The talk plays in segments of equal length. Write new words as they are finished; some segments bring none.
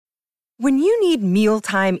When you need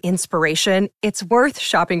mealtime inspiration, it's worth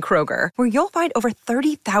shopping Kroger, where you'll find over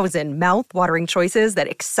 30,000 mouth-watering choices that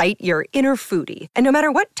excite your inner foodie. And no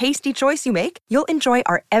matter what tasty choice you make, you'll enjoy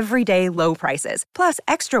our everyday low prices, plus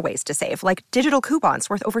extra ways to save, like digital coupons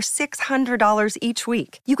worth over $600 each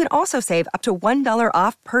week. You can also save up to $1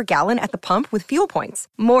 off per gallon at the pump with fuel points.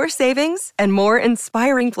 More savings and more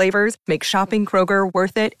inspiring flavors make shopping Kroger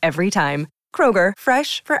worth it every time. Kroger,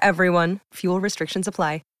 fresh for everyone. Fuel restrictions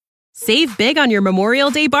apply. Save big on your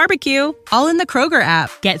Memorial Day barbecue, all in the Kroger app.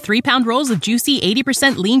 Get 3-pound rolls of juicy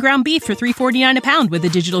 80% lean ground beef for $3.49 a pound with a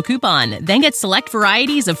digital coupon. Then get select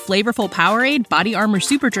varieties of flavorful Powerade, Body Armor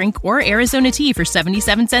Super Drink, or Arizona tea for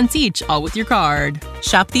 77 cents each, all with your card.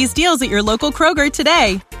 Shop these deals at your local Kroger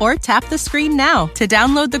today, or tap the screen now to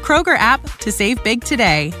download the Kroger app to save big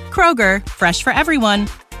today. Kroger, fresh for everyone.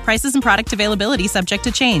 Prices and product availability subject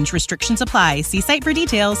to change. Restrictions apply. See site for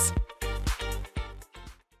details.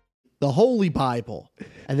 The Holy Bible,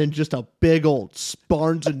 and then just a big old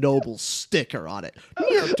Barnes & Noble sticker on it. New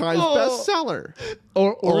York Times bestseller.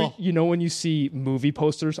 Or you know when you see movie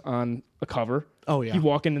posters on a cover? Oh, yeah. You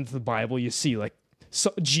walk into the Bible, you see like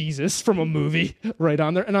Jesus from a movie right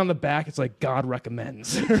on there, and on the back it's like God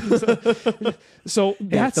recommends. So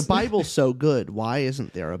that's the Bible's so good. Why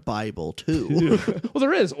isn't there a Bible 2? Well,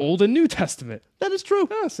 there is Old and New Testament. That is true.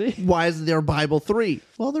 Oh, see, why isn't there a Bible 3?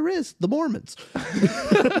 Well, there is. The Mormons.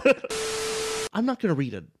 I'm not going to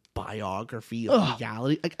read a biography of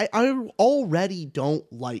reality. I already don't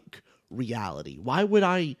like reality. Why would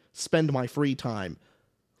I spend my free time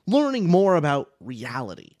learning more about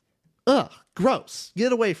reality? Ugh, gross.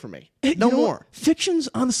 Get away from me. No more. Fiction's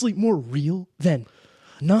honestly more real than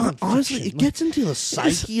non-fiction. Honestly, it gets into the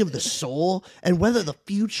psyche of the soul and whether the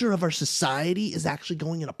future of our society is actually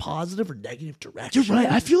going in a positive or negative direction. You're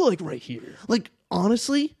right. I feel like right here. Like,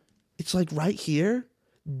 honestly, it's like right here,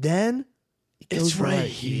 then it goes right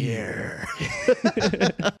here.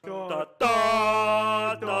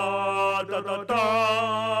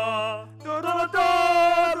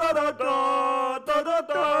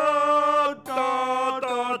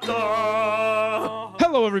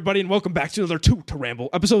 Hello, everybody, and welcome back to another Two to Ramble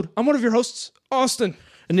episode. I'm one of your hosts, Austin.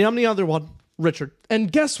 And I'm the other one, Richard.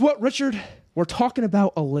 And guess what, Richard? We're talking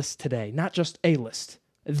about a list today. Not just a list.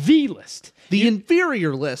 The list. The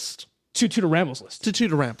inferior list. To the Rambles list. To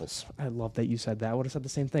the Rambles. I love that you said that. I would have said the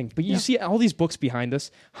same thing. But you see all these books behind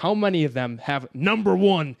us. How many of them have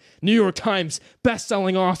 #1 New York Times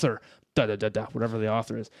best-selling author? Whatever the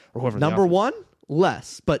author is. Or whoever the author is. #1?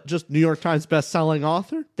 Less. But just New York Times best-selling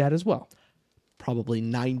author? That as well. Probably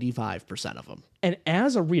 95% of them. And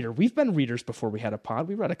as a reader, we've been readers before we had a pod.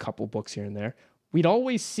 We read a couple books here and there. We'd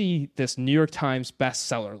always see this New York Times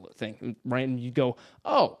bestseller thing, right? And you go,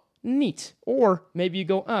 oh, neat. Or maybe you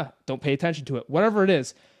go, don't pay attention to it. Whatever it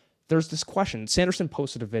is, there's this question. Sanderson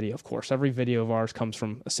posted a video, of course. Every video of ours comes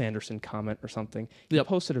from a Sanderson comment or something. He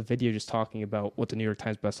posted a video just talking about what the New York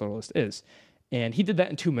Times bestseller list is. And he did that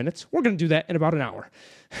in 2 minutes. We're going to do that in about an hour.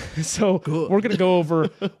 So we're going to go over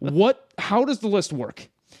how does the list work?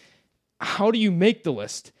 How do you make the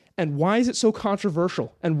list? And why is it so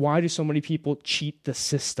controversial? And why do so many people cheat the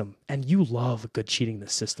system? And you love a good cheating the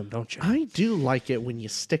system, don't you? I do like it when you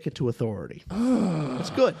stick it to authority. It's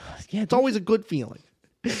good. Yeah, it's always a good feeling.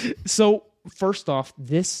 So first off,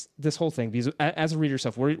 this whole thing, because as a reader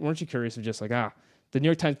yourself, weren't you curious of just like, the New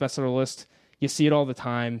York Times bestseller list, you see it all the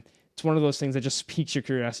time. It's one of those things that just piques your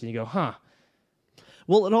curiosity and you go,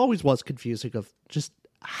 Well, it always was confusing of just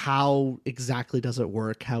how exactly does it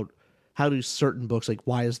work? How do certain books, like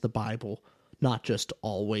why is the Bible not just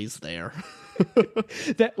always there?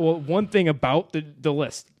 One thing about the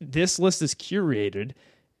list, this list is curated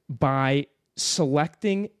by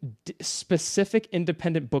selecting specific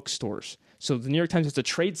independent bookstores. So the New York Times is a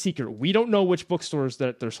trade secret. We don't know which bookstores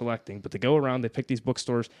that they're selecting, but they go around, they pick these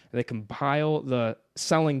bookstores, and they compile the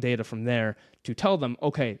selling data from there to tell them,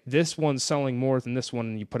 okay, this one's selling more than this one,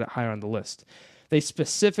 and you put it higher on the list. They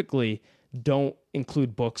specifically don't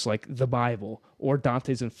include books like the Bible or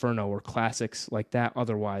Dante's Inferno or classics like that.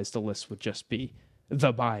 Otherwise, the list would just be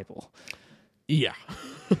the Bible. Yeah.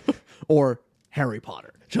 Or Harry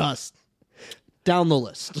Potter. Just down the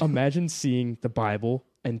list. Imagine seeing the Bible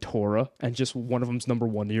and Torah, and just one of them's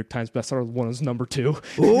 #1 New York Times bestseller, one is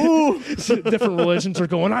 #2. Ooh. So different religions are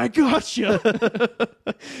going, I gotcha.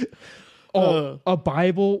 A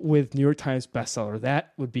Bible with New York Times bestseller,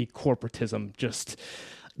 that would be corporatism.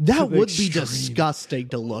 That would be disgusting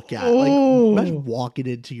to look at. Like, imagine walking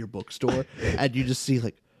into your bookstore and you just see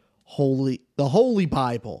like, the Holy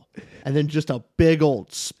Bible, and then just a big old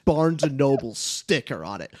Barnes and Noble sticker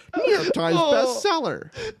on it. New York Times bestseller.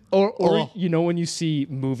 Or you know when you see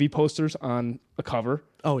movie posters on a cover?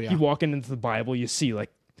 Oh, yeah. You walk into the Bible, you see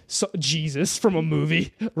like Jesus from a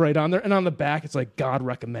movie right on there, and on the back it's like God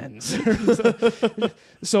recommends.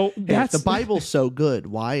 So that's the Bible's so good.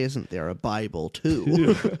 Why isn't there a Bible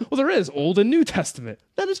 2? Well, there is Old and New Testament.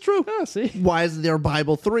 That is true. Oh, see, why isn't there a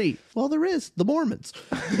Bible 3? Well, there is. The Mormons.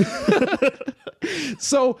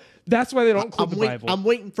 So that's why they don't include the Bible. I'm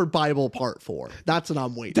waiting for Bible Part 4. That's what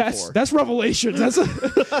I'm waiting for. That's Revelation. That's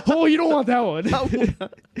you don't want that one.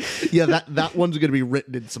 Yeah, that one's going to be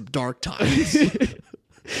written in some dark times.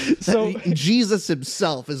 So Jesus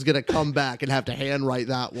himself is going to come back and have to handwrite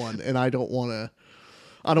that one, and I don't want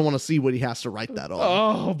to see what he has to write that on.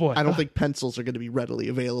 Oh boy, I don't think pencils are going to be readily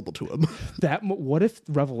available to him. What if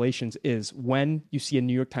Revelations is when you see a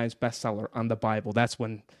New York Times bestseller on the Bible? That's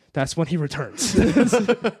when he returns.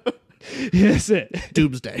 That's it.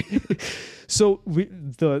 Doomsday. So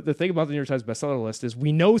the thing about the New York Times bestseller list is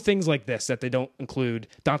we know things like this, that they don't include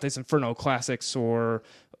Dante's Inferno classics or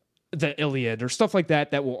the Iliad or stuff like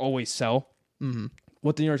that will always sell. Mm-hmm.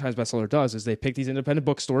 What the New York Times bestseller does is they pick these independent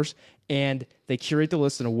bookstores and they curate the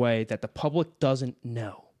list in a way that the public doesn't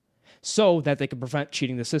know, so that they can prevent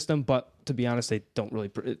cheating the system. But to be honest, they don't really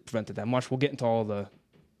prevent it that much. We'll get into all the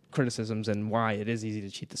criticisms and why it is easy to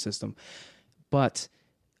cheat the system. But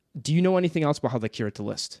do you know anything else about how they curate the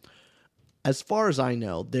list? As far as I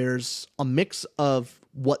know, there's a mix of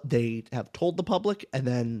what they have told the public and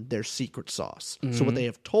then their secret sauce. Mm-hmm. So what they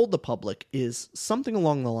have told the public is something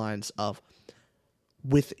along the lines of,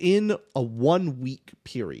 within a 1 week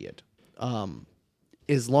period,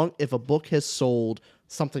 if a book has sold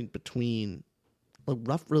something between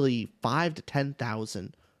roughly 5,000 to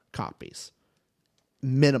 10,000 copies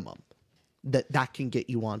minimum, that can get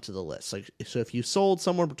you onto the list. So if you sold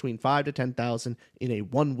somewhere between 5,000 to 10,000 in a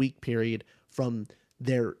 1 week period from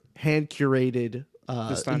their hand curated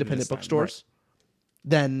independent bookstores, right,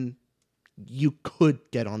 then you could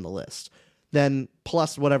get on the list. Then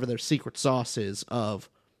plus whatever their secret sauce is of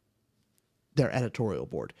their editorial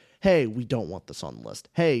board. Hey, we don't want this on the list.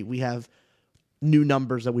 Hey, we have new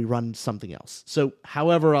numbers that we run something else. So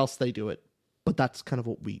however else they do it, but that's kind of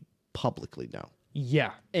what we publicly know.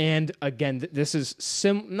 Yeah, and again, this is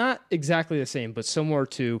not exactly the same, but similar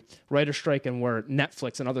to writer strike and where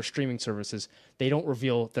Netflix and other streaming services, they don't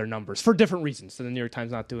reveal their numbers for different reasons. So the New York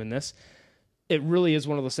Times not doing this. It really is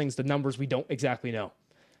one of those things, the numbers we don't exactly know.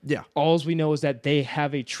 Yeah. All we know is that they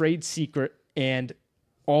have a trade secret, and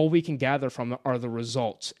all we can gather from it are the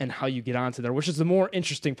results and how you get onto there, which is the more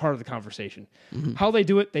interesting part of the conversation. Mm-hmm. How they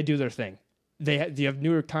do it, they do their thing. You have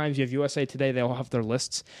New York Times, you have USA Today, they all have their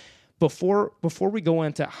lists. Before we go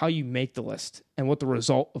into how you make the list and what the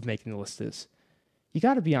result of making the list is, you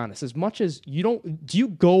got to be honest. As much as do you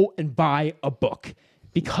go and buy a book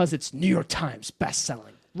because it's New York Times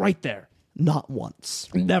best-selling right there? Not once.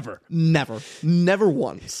 Never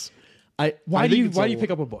once. Why do you pick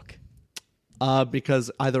up a book? Because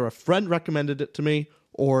either a friend recommended it to me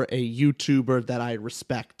or a YouTuber that I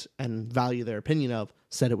respect and value their opinion of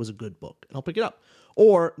said it was a good book, and I'll pick it up.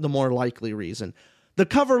 Or the more likely reason, the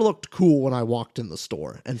cover looked cool when I walked in the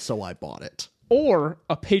store, and so I bought it. Or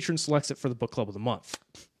a patron selects it for the book club of the month.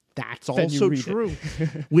 That's also true.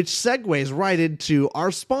 Which segues right into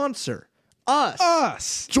our sponsor,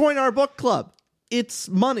 us. Join our book club. It's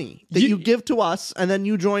money that you give to us, and then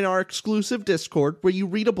you join our exclusive Discord where you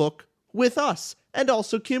read a book with us and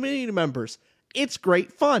also community members. It's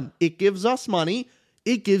great fun. It gives us money.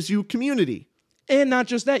 It gives you community. And not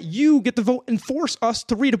just that, you get to vote and force us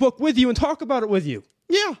to read a book with you and talk about it with you.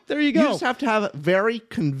 Yeah. There you go. You just have to have very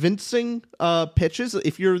convincing pitches.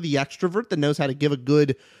 If you're the extrovert that knows how to give a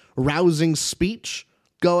good, rousing speech,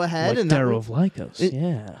 go ahead. Like Darrow of Lycos.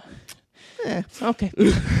 Yeah. Okay.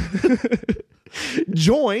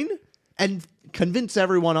 Join and convince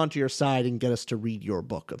everyone onto your side and get us to read your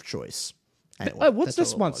book of choice. Anyway, what's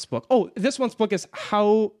this month's book? Oh, this month's book is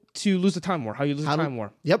How to Lose the Time War. How you lose the time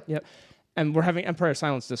war. Yep. And we're having Empire of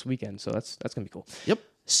Silence this weekend, so that's going to be cool. Yep.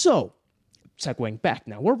 So, segueing back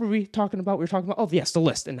now, what were we talking about? We were talking about, the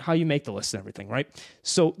list and how you make the list and everything, right?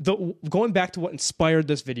 So, going back to what inspired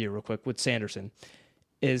this video real quick with Sanderson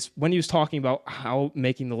is when he was talking about how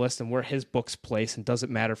making the list and where his books place and does it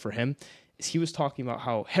matter for him, is he was talking about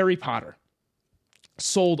how Harry Potter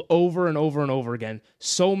sold over and over and over again,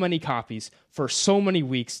 so many copies for so many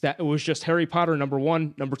weeks that it was just Harry Potter number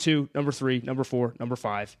 1, number 2, number 3, number 4, number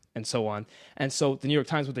 5, and so on. And so the New York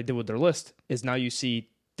Times, what they did with their list is now you see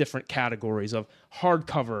different categories of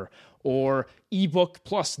hardcover or ebook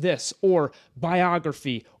plus this or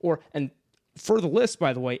biography and for the list,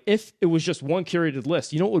 by the way, if it was just one curated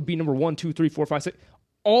list, you know what would be number 1, 2, 3, 4, 5, 6?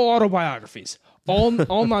 All autobiographies, all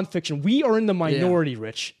nonfiction. We are in the minority,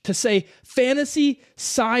 Rich, to say fantasy,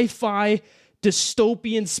 sci-fi,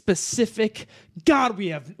 dystopian specific. God,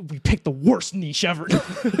 we picked the worst niche ever.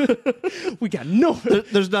 We got no.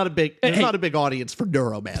 There's not a big audience for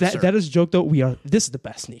Neuromancer. That is a joke though. This is the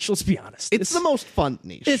best niche. Let's be honest. It's the most fun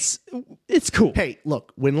niche. It's cool. Hey,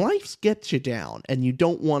 look, when life gets you down and you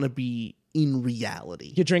don't want to be in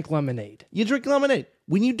reality, you drink lemonade.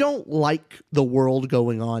 When you don't like the world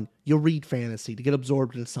going on, you read fantasy to get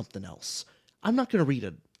absorbed into something else. I'm not going to read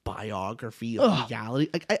a biography of reality.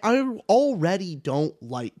 I already don't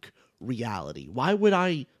like reality. Why would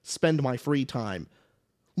I spend my free time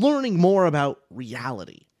learning more about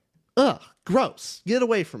reality? Ugh, gross. Get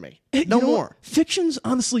away from me. No more. Fiction's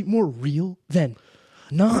honestly more real than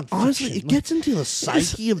non-fiction. Honestly, it gets into the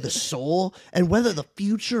psyche of the soul and whether the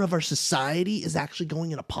future of our society is actually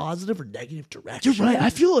going in a positive or negative direction. You're right. I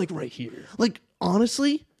feel like right here. Like,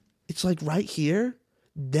 honestly, it's like right here,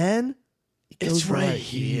 then it's right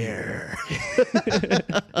here.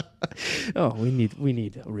 Oh, we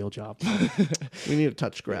need a real job. We need to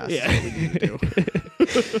touch grass. Yeah. That's what we need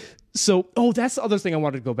to do. So, that's the other thing I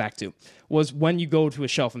wanted to go back to was when you go to a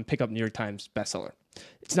shelf and pick up New York Times bestseller.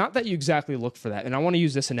 It's not that you exactly look for that. And I want to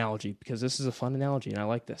use this analogy because this is a fun analogy and I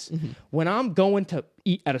like this. Mm-hmm. When I'm going to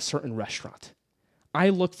eat at a certain restaurant, I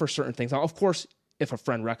look for certain things. Now, of course, if a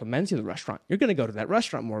friend recommends you the restaurant, you're going to go to that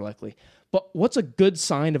restaurant more likely. But what's a good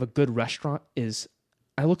sign of a good restaurant is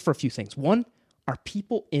I look for a few things. One, are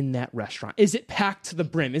people in that restaurant? Is it packed to the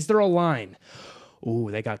brim? Is there a line? Ooh,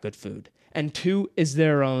 they got good food. And two, is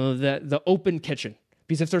there the open kitchen?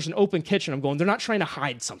 Because if there's an open kitchen, I'm going, they're not trying to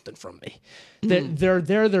hide something from me. They're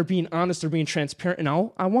there, they're being honest, they're being transparent, and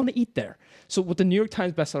I want to eat there. So what the New York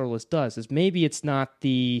Times bestseller list does is maybe it's not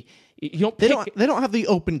the... They don't have the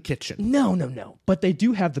open kitchen. No. But they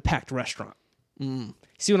do have the packed restaurant.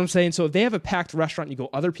 See what I'm saying? So if they have a packed restaurant and you go,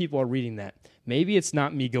 other people are reading that, maybe it's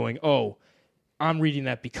not me going, oh, I'm reading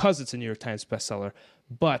that because it's a New York Times bestseller,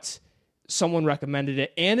 but someone recommended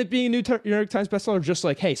it, and it being a New York Times bestseller, just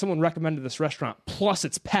like, hey, someone recommended this restaurant, plus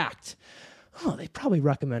it's packed. Oh, they probably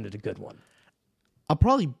recommended a good one. A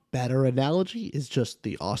probably better analogy is just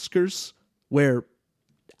the Oscars, where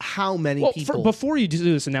how many people... Before you do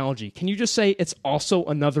this analogy, can you just say it's also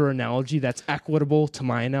another analogy that's equitable to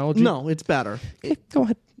my analogy? No, it's better. Go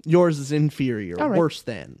ahead. Yours is inferior, right. Worse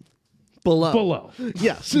than. Below.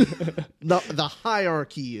 Yes. The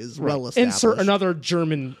hierarchy is well established. Insert another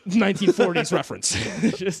German 1940s reference.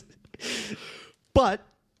 But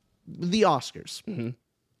the Oscars. Mm-hmm.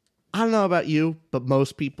 I don't know about you, but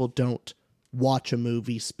most people don't watch a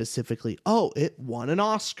movie specifically. Oh, it won an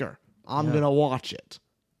Oscar. I'm going to watch it.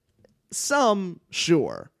 Some,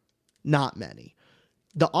 sure. Not many.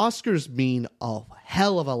 The Oscars mean a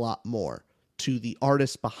hell of a lot more to the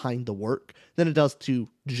artist behind the work than it does to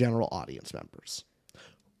general audience members.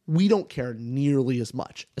 We don't care nearly as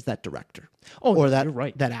much as that director or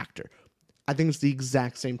that actor. I think it's the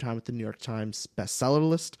exact same time with the New York Times bestseller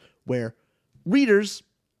list, where readers,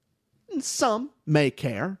 some may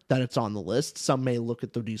care that it's on the list. Some may look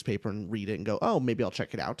at the newspaper and read it and go, oh, maybe I'll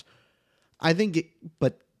check it out.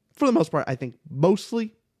 But for the most part, I think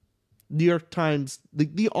mostly New York Times,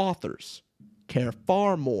 the authors care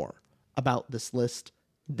far more about this list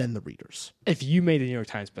than the readers. If you made a New York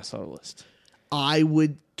Times bestseller list, I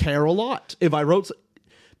would care a lot if I wrote,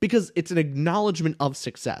 because it's an acknowledgement of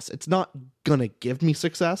success. It's not gonna give me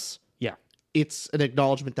success. Yeah, it's an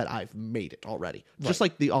acknowledgement that I've made it already. Right. Just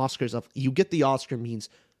like the Oscars, you get the Oscar means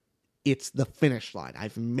it's the finish line.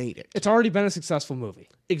 I've made it. It's already been a successful movie.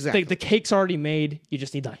 Exactly. The cake's already made. You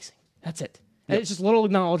just need icing. That's it. And it's just a little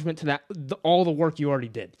acknowledgement to that, all the work you already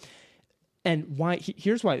did. And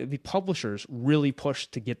here's why the publishers really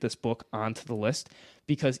pushed to get this book onto the list,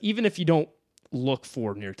 because even if you don't look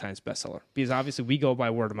for New York Times bestseller, because obviously we go by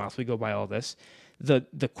word of mouth, we go by all this,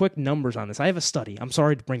 the quick numbers on this. I have a study. I'm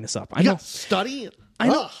sorry to bring this up. I know study.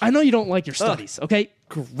 I know you don't like your studies. Okay,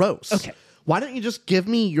 gross. Okay, why don't you just give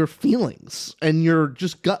me your feelings and your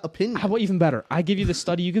just gut opinion? How about even better? I give you the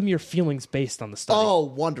study. You give me your feelings based on the study. Oh,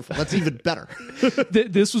 wonderful. That's even better.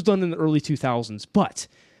 This was done in the early 2000s, but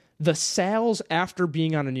the sales after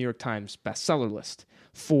being on a New York Times bestseller list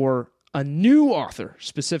for a new author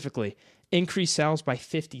specifically increased sales by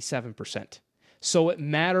 57%. So it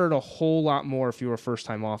mattered a whole lot more if you were a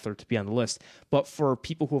first-time author to be on the list. But for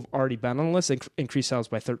people who have already been on the list, increased sales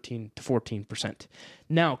by 13 to 14%.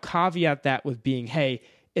 Now, caveat that with being, hey,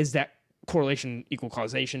 is that correlation equal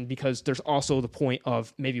causation, because there's also the point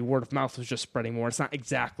of maybe word of mouth was just spreading more. It's not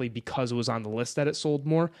exactly because it was on the list that it sold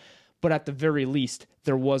more, but at the very least,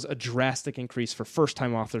 there was a drastic increase for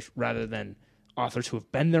first-time authors rather than authors who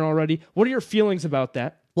have been there already. What are your feelings about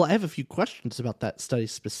that? Well, I have a few questions about that study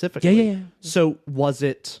specifically. Yeah. So was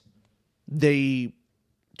it they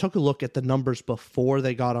took a look at the numbers before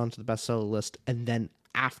they got onto the bestseller list, and then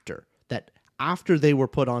after they were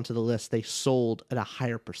put onto the list, they sold at a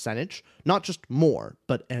higher percentage, not just more,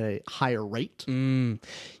 but at a higher rate?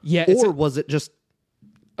 Yeah. Or was it just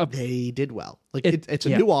they did well? Like it's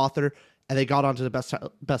a new author, and they got onto the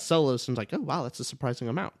bestseller list, and it's like, oh wow, that's a surprising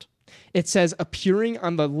amount. It says appearing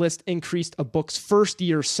on the list increased a book's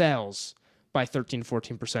first-year sales by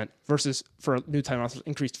 13-14%, versus for new-time authors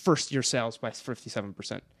increased first-year sales by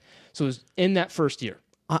 57%. So it was in that first year.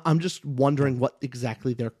 I'm just wondering what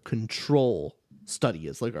exactly their control study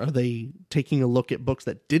is. Like, are they taking a look at books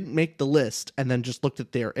that didn't make the list and then just looked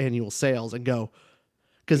at their annual sales and go,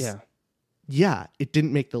 because it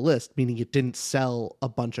didn't make the list, meaning it didn't sell a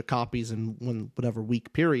bunch of copies in whatever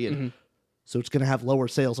week period. So it's going to have lower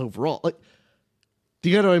sales overall. Like, do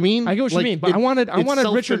you get what I mean? I get what you mean, but I wanted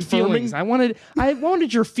Richard feelings. I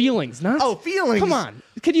wanted your feelings, not feelings. Come on,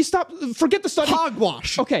 could you stop? Forget the study.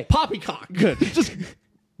 Hogwash. Okay, poppycock. Good. Just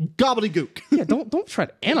gobbledygook. Yeah, don't try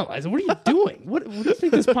to analyze it. What are you doing? What do you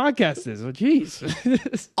think this podcast is? Oh,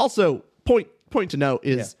 jeez. Also, point to note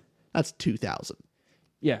is that's 2000.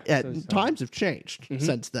 Yeah, times have changed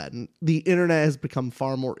since then. The internet has become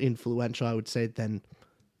far more influential, I would say, than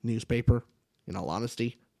newspaper. In all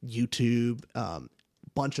honesty, YouTube,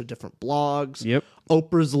 bunch of different blogs. Yep.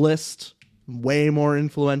 Oprah's list, way more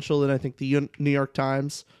influential than I think the New York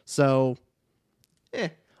Times. So,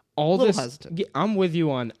 all a little this. hesitant. Yeah, I'm with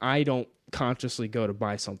you on. I don't consciously go to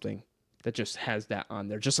buy something that just has that on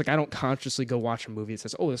there. Just like I don't consciously go watch a movie that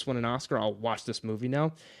says, "Oh, this won an Oscar. I'll watch this movie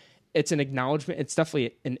now." It's an acknowledgement. It's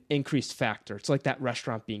definitely an increased factor. It's like that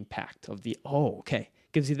restaurant being packed of the okay,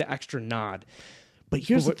 gives you the extra nod. But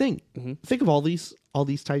here's the thing: think of all these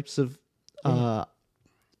types of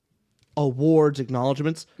awards,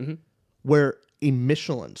 acknowledgments, where a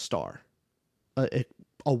Michelin star,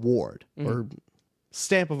 award or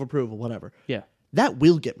stamp of approval, whatever, that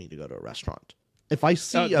will get me to go to a restaurant. If I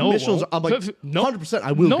see a Michelin, I'm like 100%.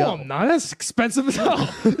 I will go. No, I'm not. That's expensive as hell.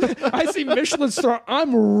 I see Michelin star,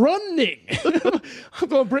 I'm running. I'm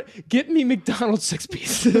going, get me McDonald's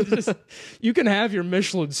 6-piece. You can have your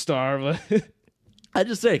Michelin star, but I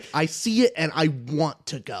just say I see it and I want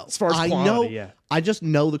to go. As far as quality, I just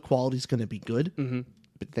know the quality's going to be good.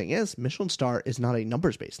 But the thing is, Michelin star is not a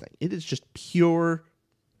numbers based thing. It is just pure,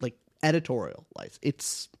 like, editorial life.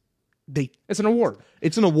 It's an award.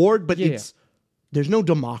 It's an award, but there's no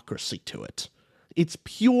democracy to it. It's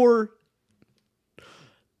pure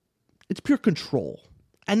control,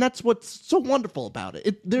 and that's what's so wonderful about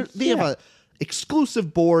it. They have a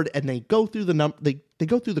exclusive board, and they go through they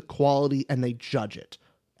go through the quality, and they judge it,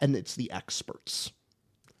 and it's the experts.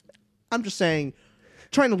 I'm just saying,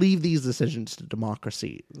 trying to leave these decisions to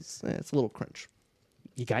democracy, it's a little cringe.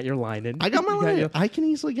 You got your line in. I got my line in. I can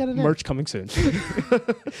easily get it in. Merch coming soon.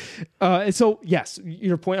 So, yes,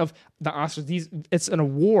 your point of the Oscars, it's an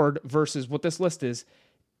award versus what this list is.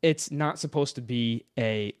 It's not supposed to be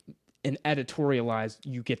an editorialized,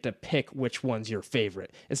 you get to pick which one's your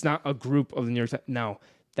favorite. It's not a group of the New York Times. No,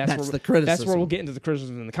 that's the criticism. That's where we'll get into the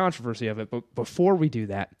criticism and the controversy of it. But before we do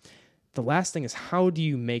that, the last thing is, how do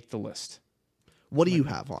you make the list? What do you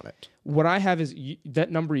have on it? What I have is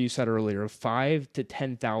that number you said earlier of 5,000 to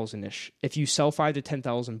 10,000-ish. If you sell 5,000 to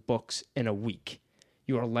 10,000 books in a week,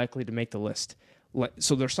 you are likely to make the list.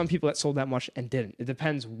 So there's some people that sold that much and didn't. It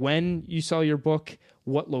depends when you sell your book,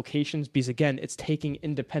 what locations, because again, it's taking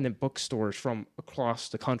independent bookstores from across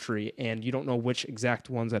the country, and you don't know which exact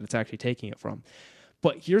ones that it's actually taking it from.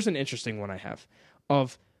 But here's an interesting one I have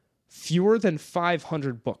of fewer than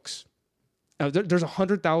 500 books. Now, there's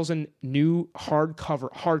 100,000 new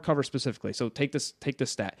hardcover specifically. So take this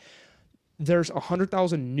stat. There's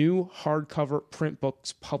 100,000 new hardcover print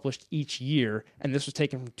books published each year, and this was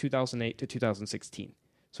taken from 2008 to 2016.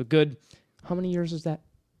 So good. How many years is that?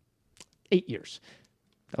 8 years.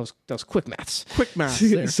 That was quick maths. Quick maths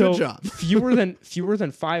there. So good job. fewer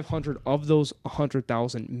than 500 of those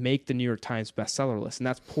 100,000 make the New York Times bestseller list, and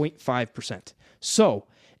that's 0.5%. So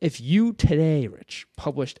if you today, Rich,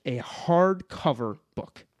 published a hardcover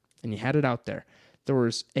book and you had it out there, there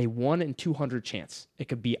was a 1 in 200 chance it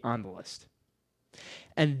could be on the list.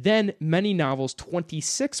 And then many novels,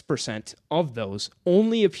 26% of those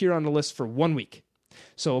only appear on the list for 1 week.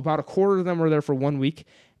 So about a quarter of them are there for 1 week.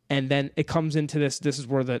 And then it comes into this is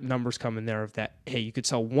where the numbers come in there of that, hey, you could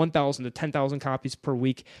sell 1,000 to 10,000 copies per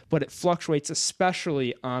week, but it fluctuates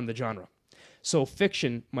especially on the genre. So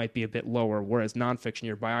fiction might be a bit lower, whereas nonfiction,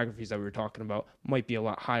 your biographies that we were talking about, might be a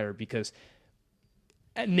lot higher because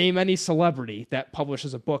name any celebrity that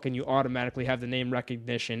publishes a book and you automatically have the name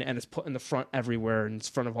recognition and it's put in the front everywhere and it's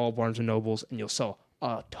in front of all Barnes & Nobles and you'll sell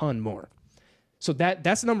a ton more. So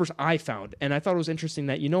that's the numbers I found. And I thought it was interesting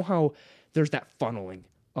that, you know how there's that funneling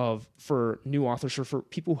for new authors or for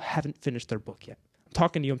people who haven't finished their book yet. I'm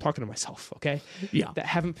talking to you, I'm talking to myself, okay? Yeah. That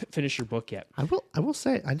haven't finished your book yet. I will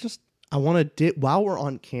say, I want to while we're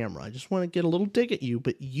on camera, I just want to get a little dig at you,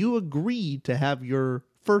 but you agreed to have your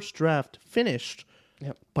first draft finished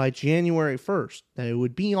by January 1st, that it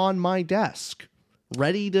would be on my desk,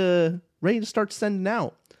 ready to start sending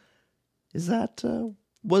out. Is that,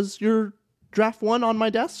 was your draft one on my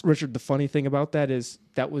desk? Richard, the funny thing about that is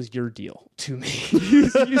that was your deal to me. you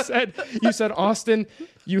said, Austin,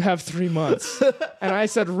 you have 3 months. And I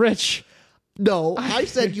said, Rich. No, I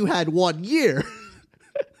said you had 1 year.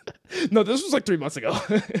 No, this was like 3 months ago.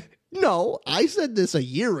 No, I said this a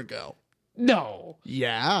year ago. No.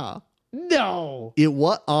 Yeah. No. It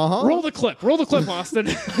what? Uh-huh. Roll the clip, Austin.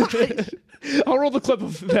 I'll roll the clip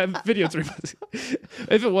of that video 3 months ago.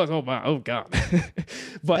 If it was, oh my, oh God.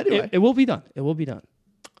 But anyway. It will be done. It will be done.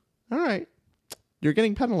 All right. You're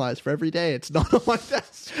getting penalized for every day it's not on my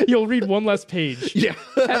desk. You'll read one less page. Yeah.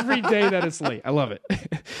 Every day that it's late. I love it.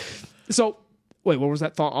 So, wait, what was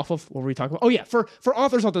that thought off of? What were we talking about? Oh, yeah. For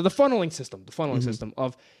authors out there, the funneling system system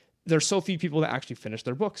of there's so few people that actually finish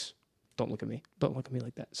their books. Don't look at me. Don't look at me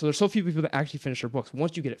like that. So there's so few people that actually finish their books.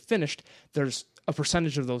 Once you get it finished, there's a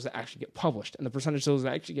percentage of those that actually get published. And the percentage of those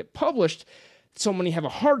that actually get published, so many have a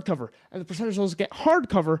hardcover. And the percentage of those that get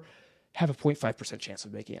hardcover have a 0.5% chance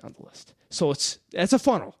of making it on the list. So it's a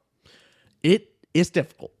funnel. It is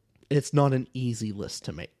difficult. It's not an easy list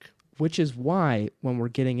to make. Which is why when we're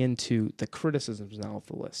getting into the criticisms now of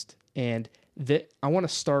the list, and I want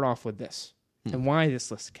to start off with this, and why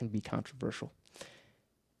this list can be controversial.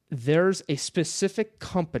 There's a specific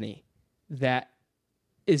company that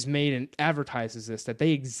is made and advertises this, that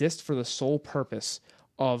they exist for the sole purpose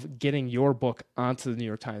of getting your book onto the New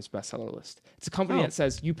York Times bestseller list. It's a company that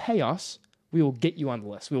says, you pay us, we will get you on the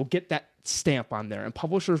list. We will get that stamp on there, and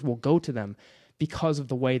publishers will go to them because of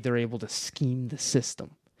the way they're able to scheme the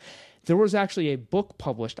system. There was actually a book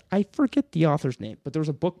published, I forget the author's name, but there was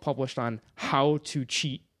a book published on how to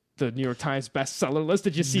cheat the New York Times bestseller list.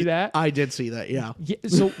 Did you see that? I did see that, yeah.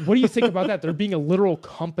 So what do you think about that? There being a literal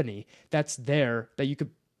company that's there that you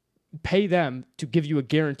could pay them to give you a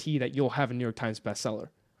guarantee that you'll have a New York Times bestseller.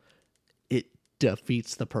 It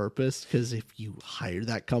defeats the purpose, because if you hire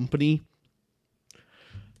that company,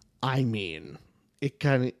 I mean,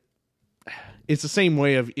 it's the same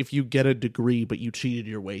way of if you get a degree but you cheated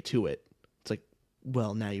your way to it. It's like,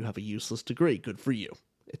 well, now you have a useless degree. Good for you.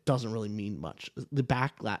 It doesn't really mean much. The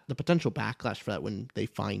potential backlash for that when they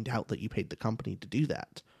find out that you paid the company to do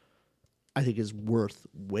that, I think is worth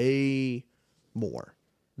way more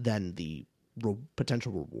than the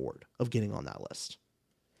potential reward of getting on that list.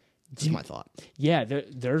 That's my thought. Yeah,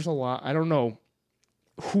 there's a lot. I don't know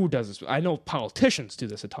who does this. I know politicians do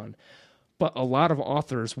this a ton. But a lot of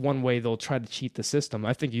authors, one way they'll try to cheat the system,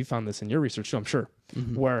 I think you found this in your research too, I'm sure,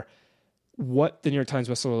 where what the New York Times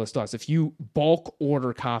bestseller list does, if you bulk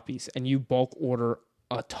order copies and you bulk order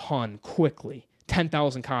a ton quickly,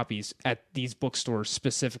 10,000 copies at these bookstores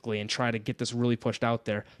specifically, and try to get this really pushed out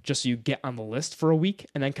there just so you get on the list for a week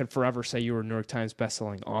and then can forever say you were a New York Times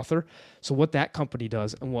bestselling author. So what that company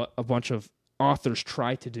does and what a bunch of authors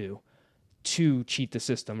try to do to cheat the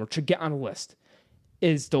system or to get on a list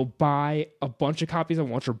is they'll buy a bunch of copies at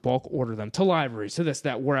once or bulk order them to libraries, to this,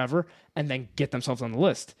 that, wherever, and then get themselves on the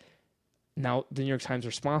list. Now, the New York Times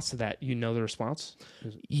response to that, you know the response?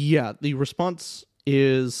 Yeah, the response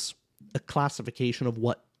is a classification of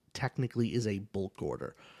what technically is a bulk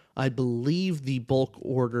order. I believe the bulk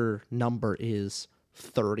order number is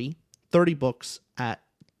 30 books in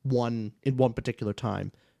one particular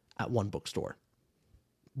time at one bookstore,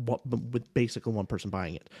 with basically one person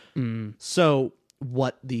buying it. So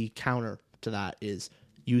what the counter to that is,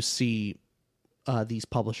 you see these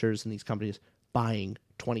publishers and these companies buying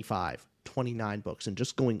 25, 29 books and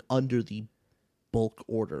just going under the bulk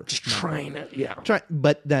order. Just trying it, yeah.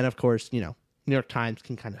 But then, of course, New York Times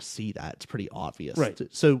can kind of see that. It's pretty obvious. Right.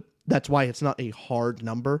 So that's why it's not a hard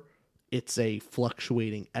number. It's a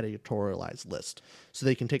fluctuating editorialized list. So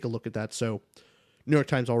they can take a look at that. So New York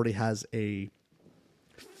Times already has a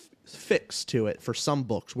fix to it for some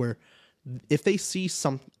books where if they see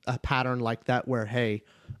a pattern like that where, hey,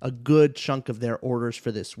 a good chunk of their orders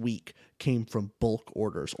for this week came from bulk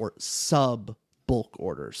orders or sub-bulk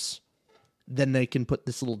orders. Then they can put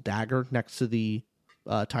this little dagger next to the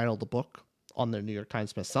title of the book on their New York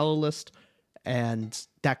Times bestseller list, and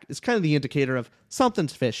that is kind of the indicator of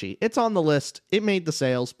something's fishy. It's on the list, it made the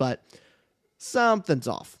sales, but something's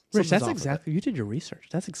off. Rich, Something's that's off with exactly, you did your research.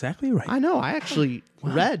 That's exactly right. I know. I actually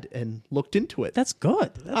read and looked into it. That's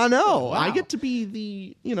good. I know. Wow. I get to be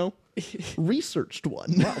the, researched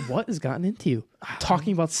one. What has gotten into you?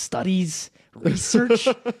 Talking about studies, research?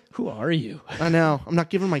 Who are you? I know. I'm not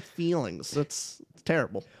giving my feelings. It's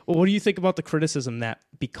terrible. Well, what do you think about the criticism that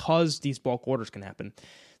because these bulk orders can happen,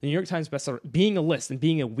 the New York Times bestseller, being a list and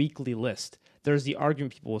being a weekly list, there's the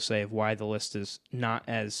argument people will say of why the list is not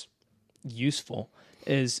as useful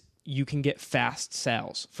is you can get fast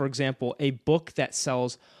sales. For example, a book that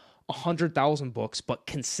sells 100,000 books but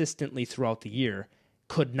consistently throughout the year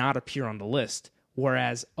could not appear on the list,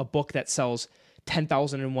 whereas a book that sells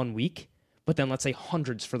 10,000 in 1 week, but then let's say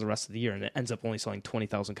hundreds for the rest of the year, and it ends up only selling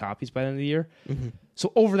 20,000 copies by the end of the year. Mm-hmm.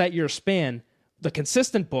 So over that year span, the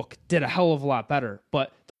consistent book did a hell of a lot better,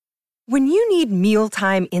 but When you need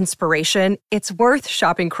mealtime inspiration, it's worth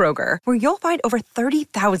shopping Kroger, where you'll find over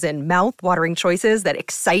 30,000 mouth-watering choices that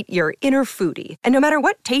excite your inner foodie. And no matter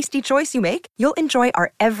what tasty choice you make, you'll enjoy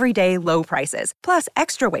our everyday low prices, plus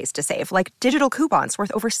extra ways to save, like digital coupons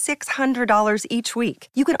worth over $600 each week.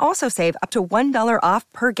 You can also save up to $1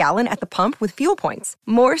 off per gallon at the pump with fuel points.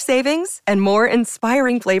 More savings and more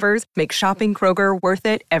inspiring flavors make shopping Kroger worth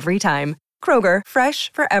it every time. Kroger,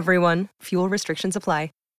 fresh for everyone. Fuel restrictions apply.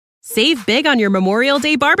 Save big on your Memorial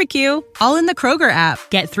Day barbecue, all in the Kroger app.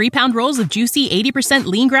 Get 3-pound rolls of juicy 80%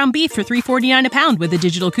 lean ground beef for $3.49 a pound with a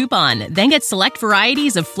digital coupon. Then get select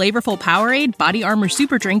varieties of flavorful Powerade, Body Armor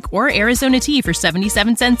Super Drink, or Arizona tea for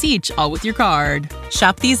 77 cents each, all with your card.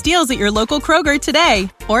 Shop these deals at your local Kroger today,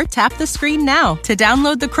 or tap the screen now to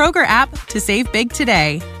download the Kroger app to save big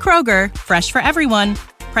today. Kroger, fresh for everyone.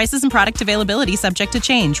 Prices and product availability subject to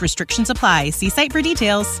change. Restrictions apply. See site for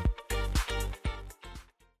details.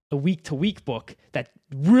 A week-to-week book that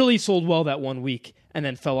really sold well that 1 week and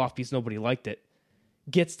then fell off because nobody liked it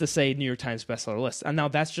gets to say New York Times bestseller list. And now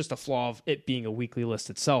that's just a flaw of it being a weekly list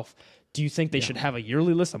itself. Do you think they should have a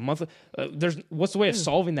yearly list, a monthly? What's the way of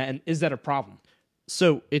solving that, and is that a problem?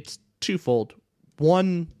 So it's twofold.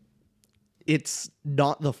 One, it's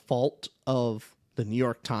not the fault of the New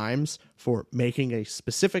York Times for making a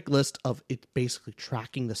specific list of it basically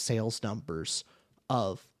tracking the sales numbers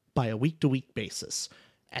of by a week-to-week basis.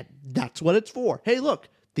 And that's what it's for. Hey, look,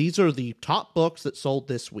 these are the top books that sold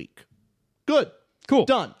this week. Good. Cool.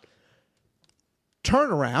 Done.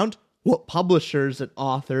 Turn around. What publishers and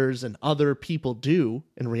authors and other people do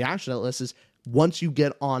in reaction to that list is once you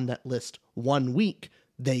get on that list 1 week,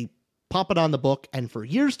 they pop it on the book, and for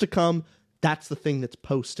years to come, that's the thing that's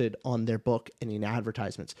posted on their book and in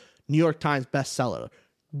advertisements. New York Times bestseller.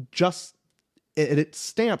 It's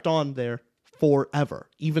stamped on there forever,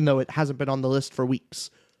 even though it hasn't been on the list for weeks.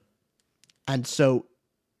 And so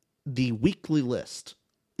the weekly list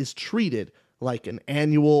is treated like an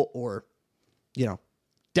annual or,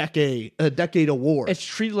 decade award. It's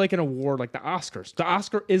treated like an award, like the Oscars. The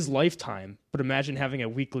Oscar is lifetime, but imagine having a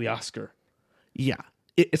weekly Oscar. Yeah.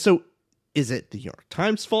 So is it the New York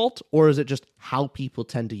Times' fault, or is it just how people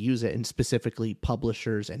tend to use it, and specifically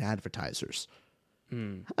publishers and advertisers?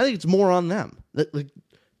 I think it's more on them.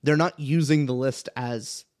 They're not using the list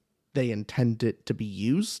as they intend it to be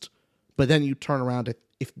used. But then you turn around,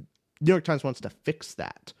 if New York Times wants to fix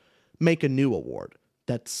that, make a new award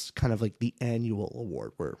that's kind of like the annual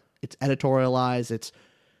award where it's editorialized,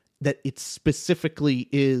 it specifically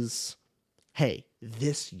is, hey,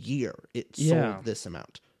 this year it sold this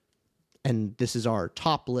amount. And this is our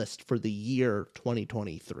top list for the year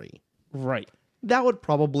 2023. Right. That would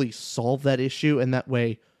probably solve that issue, and that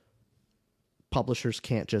way publishers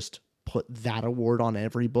can't just put that award on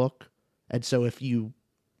every book. And so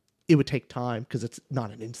it would take time because it's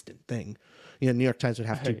not an instant thing. New York Times would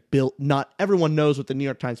have to build, not everyone knows what the New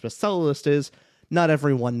York Times bestseller list is. Not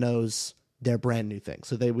everyone knows their brand new thing.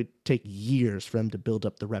 So they would take years for them to build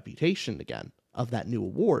up the reputation again of that new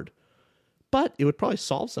award. But it would probably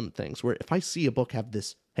solve some things where if I see a book have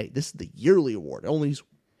this, hey, this is the yearly award, only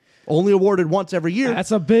awarded once every year.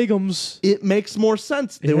 That's a bigums. It makes more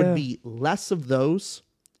sense. There would be less of those.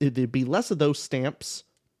 There'd be less of those stamps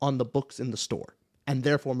on the books in the store, and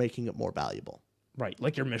therefore making it more valuable. Right,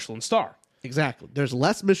 like your Michelin star. Exactly. There's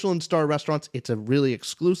less Michelin star restaurants. It's a really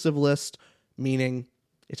exclusive list, meaning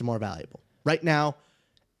it's more valuable. Right now,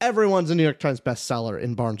 everyone's a New York Times bestseller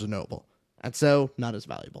in Barnes & Noble, and so not as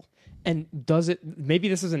valuable. And does it, maybe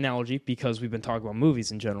this is an analogy because we've been talking about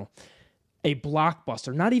movies in general. A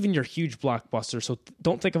blockbuster, not even your huge blockbuster. So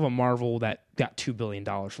don't think of a Marvel that got $2 billion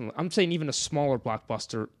from it. I'm saying even a smaller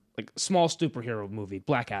blockbuster, like small superhero movie,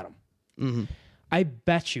 Black Adam. Mm-hmm. I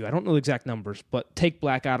bet you, I don't know the exact numbers, but take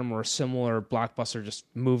Black Adam or a similar blockbuster just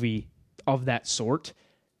movie of that sort.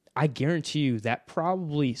 I guarantee you that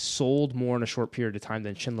probably sold more in a short period of time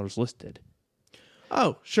than Schindler's List did.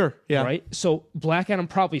 Oh, sure. Yeah. Right? So Black Adam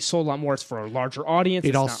probably sold a lot more. It's for a larger audience.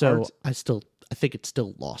 It also, I think it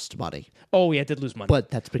still lost money. Oh, yeah, it did lose money. But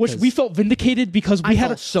that's because... Which we felt vindicated because we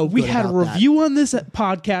had a review on this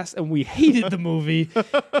podcast and we hated the movie.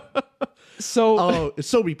 So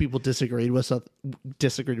many people disagreed with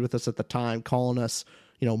us at the time, calling us,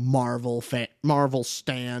 Marvel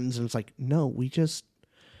stans, and it's like, no, we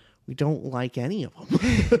don't like any of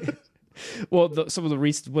them. Well, some of the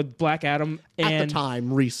recent with Black Adam and at the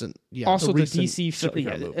time, recent, yeah. Also, the recent DC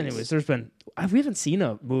superhero movies. Anyways, we haven't seen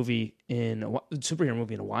a movie superhero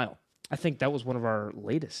movie in a while. I think that was one of our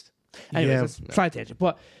latest. Anyways, side tangent.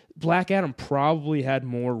 But Black Adam probably had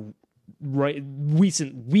more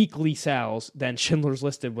recent weekly sales than Schindler's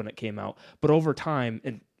List did when it came out. But over time,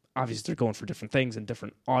 and obviously they're going for different things and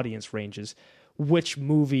different audience ranges. Which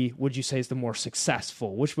movie would you say is the more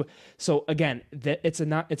successful? So again, it's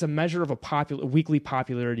a measure of a weekly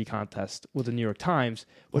popularity contest with the New York Times,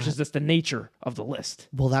 which is just the nature of the list.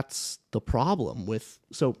 Well, that's the problem with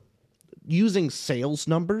using sales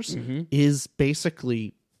numbers is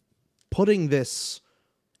basically putting this.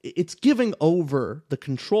 It's giving over the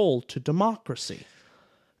control to democracy.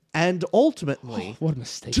 And ultimately, what a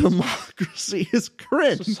mistake! Democracy is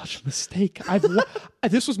cringe. This was such a mistake.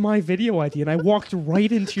 This was my video idea, and I walked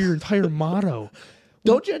right into your entire motto.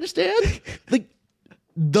 Don't you understand?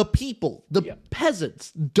 The people,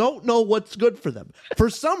 peasants, don't know what's good for them. For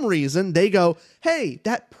some reason, they go, "Hey,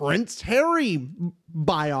 that Prince Harry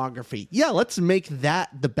biography. Yeah, let's make that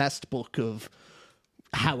the best book of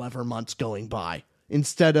however months going by."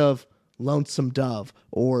 Instead of Lonesome Dove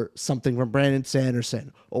or something from Brandon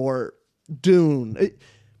Sanderson or Dune,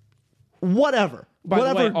 whatever. By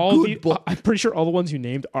whatever the way, good book. I'm pretty sure all the ones you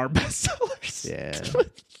named are bestsellers. Yeah.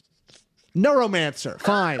 Neuromancer.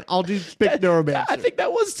 Fine. I'll do pick Neuromancer. I think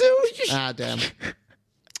that was too. Ah, damn.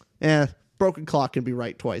 Yeah. Broken Clock can be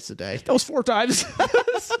right twice a day. That was 4 times.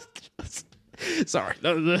 Sorry.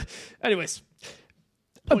 Anyways.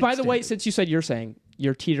 By the way, since you said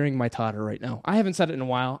you're teetering my totter right now. I haven't said it in a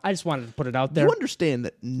while. I just wanted to put it out there. You understand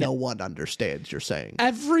that no one understands your saying.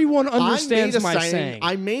 Everyone understands my saying.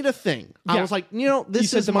 I made a thing. Yeah. I was like,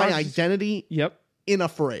 this is my identity in a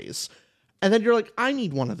phrase. And then you're like, I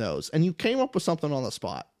need one of those. And you came up with something on the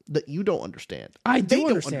spot that you don't understand. I do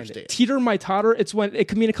understand it. Teeter my totter, it's when it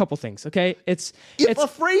can mean a couple things, okay? If a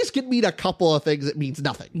phrase can mean a couple of things, it means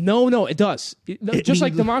nothing. No, it does. Just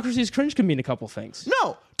like democracy is cringe can mean a couple things.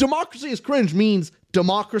 No, democracy is cringe means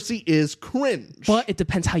democracy is cringe. But it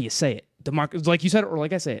depends how you say it. Like you said it, or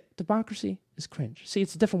like I say it. Democracy is cringe. See,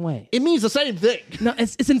 it's a different way. It means the same thing. No,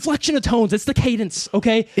 it's inflection of tones. It's the cadence,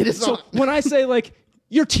 okay? It is not. So when I say, like,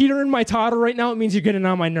 you're teetering my totter right now, it means you're getting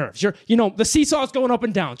on my nerves. The seesaw's going up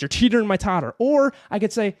and down. You're teetering my totter. Or I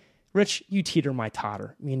could say, Rich, you teeter my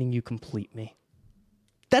totter, meaning you complete me.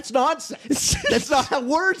 That's nonsense. That's not how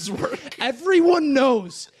words work. Everyone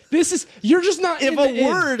knows. You're just not if a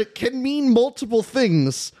word can mean multiple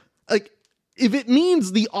things, like, if it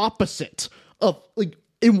means the opposite of, like,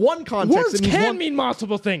 in one context, words can mean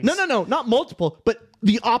multiple things. No, not multiple, but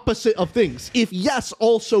the opposite of things. If yes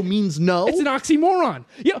also means no, it's an oxymoron.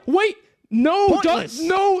 Yeah, wait, no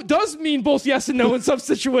does mean both yes and no in some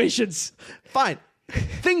situations. Fine.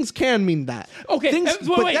 Things can mean that. Okay,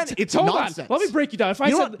 wait, it's hold nonsense. On. Let me break you down.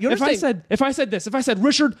 If I said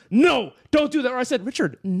Richard, no, don't do that, or I said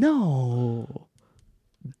Richard, no.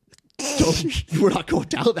 We're not going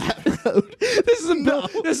down that road. This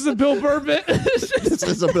is a Bill Burr bit. This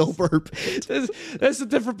is a Bill Burr bit. That's a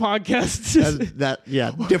different podcast.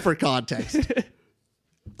 Different context.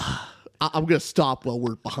 I'm gonna stop while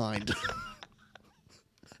we're behind.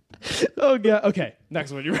 Oh yeah. Okay.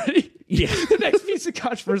 Next one. You ready? Yeah. The next piece of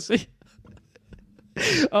controversy.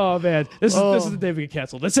 Oh man, this is the day we get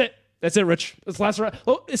canceled. That's it. That's it, Rich. It's last.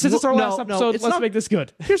 Since it's our last episode, let's make this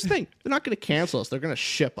good. Here's the thing: they're not going to cancel us. They're going to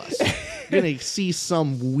ship us. You're going to see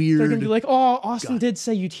some weird. They're going to be like, "Oh, Austin did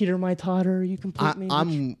say you teeter my totter. You complete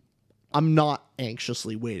me." I'm not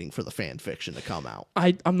anxiously waiting for the fan fiction to come out.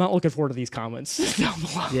 I'm not looking forward to these comments down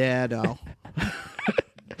below. Yeah, no.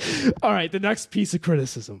 All right, the next piece of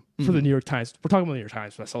criticism for the New York Times. We're talking about the New York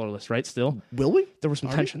Times bestseller list, right? Still, will we? There was some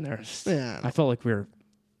tension there. Yeah, I felt like we were.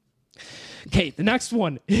 Okay, the next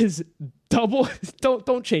one is Double.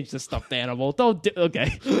 Don't change the stuffed animal.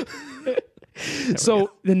 Okay.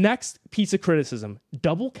 So the next piece of criticism: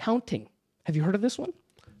 double counting. Have you heard of this one?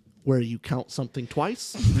 Where you count something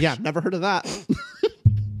twice? Yeah, never heard of that.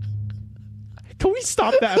 Can we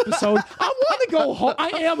stop the episode? I want to go home. I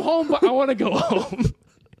am home, but I want to go home.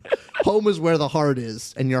 Home is where the heart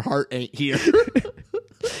is, and your heart ain't here.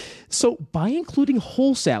 So by including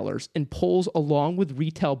wholesalers in polls along with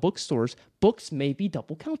retail bookstores, books may be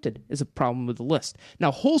double counted is a problem with the list. Now,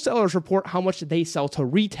 wholesalers report how much they sell to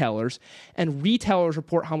retailers, and retailers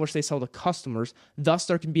report how much they sell to customers. Thus,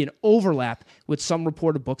 there can be an overlap with some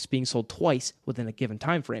reported books being sold twice within a given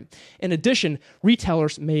time frame. In addition,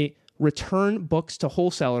 retailers may return books to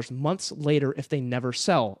wholesalers months later if they never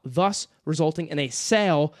sell, thus resulting in a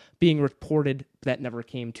sale being reported that never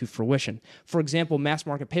came to fruition. For example, mass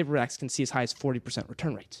market paperbacks can see as high as 40%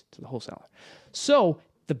 return rates to the wholesaler. So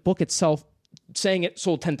the book itself, saying it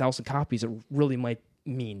sold 10,000 copies, it really might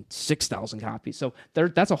mean 6,000 copies. So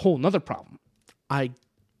that's a whole nother problem. I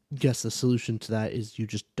guess the solution to that is you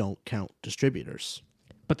just don't count distributors.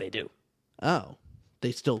 But they do. Oh.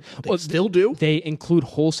 They still do? They include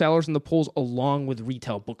wholesalers in the polls along with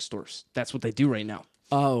retail bookstores. That's what they do right now.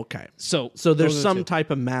 Oh, okay. So there's some type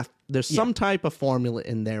of math. There's some type of formula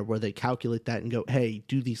in there where they calculate that and go, hey,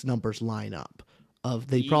 do these numbers line up?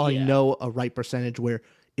 They probably know a right percentage where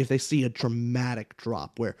if they see a dramatic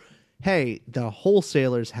drop where, hey, the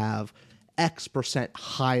wholesalers have X percent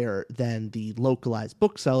higher than the localized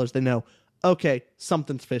booksellers, they know, okay,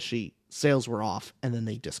 something's fishy, sales were off, and then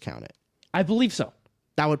they discount it. I believe so.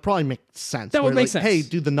 That would probably make sense. That would make sense. Hey,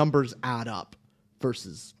 do the numbers add up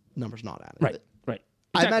versus numbers not adding? Right. Exactly.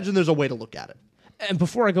 I imagine there's a way to look at it. And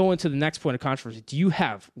before I go into the next point of controversy, do you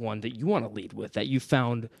have one that you want to lead with that you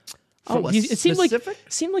found? It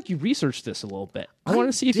seemed like you researched this a little bit. I want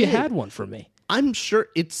to see if you had one for me. I'm sure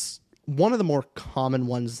it's one of the more common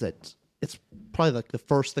ones that it's probably like the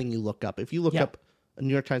first thing you look up. If you look up a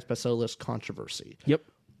New York Times bestseller list controversy. Yep.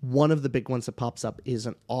 One of the big ones that pops up is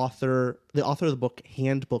the author of the book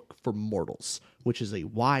Handbook for Mortals, which is a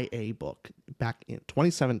YA book back in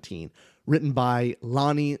 2017, written by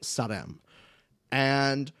Lani Sarem.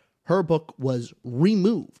 And her book was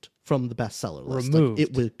removed from the bestseller list.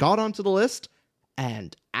 It got onto the list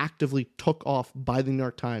and actively took off by the New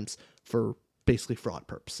York Times for basically fraud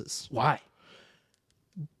purposes. Why?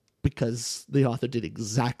 Because the author did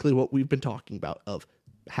exactly what we've been talking about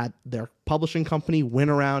had their publishing company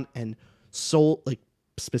went around and sold, like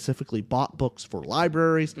specifically bought books for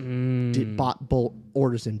libraries, bought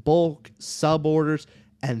orders in bulk, sub orders,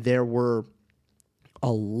 and there's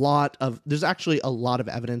actually a lot of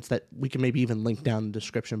evidence that we can maybe even link down in the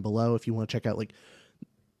description below if you want to check out. Like,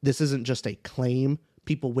 this isn't just a claim.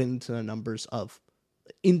 People went into the numbers of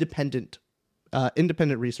independent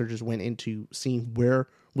researchers went into seeing where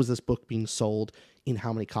was this book being sold, in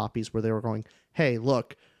how many copies, where they were going, hey,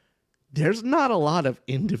 look, there's not a lot of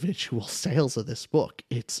individual sales of this book.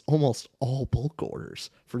 It's almost all bulk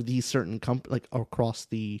orders for these certain companies, like across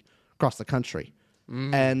the country.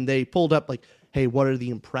 And they pulled up like, hey, what are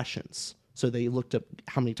the impressions? So they looked up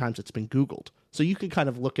how many times it's been Googled. So you can kind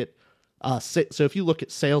of look at so if you look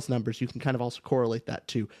at sales numbers, you can kind of also correlate that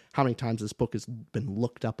to how many times this book has been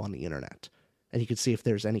looked up on the internet. And you can see if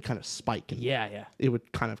there's any kind of spike. It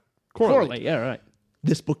would kind of correlate. Yeah, right.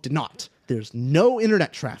 This book did not. There's no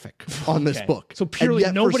internet traffic on this book. So purely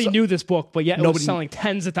nobody knew this book, but yet it was selling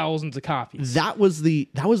tens of thousands of copies. That was the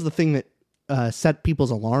thing that set people's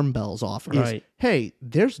alarm bells off. Is, hey,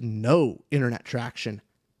 there's no internet traction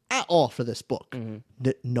at all for this book.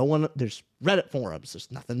 There's Reddit forums. There's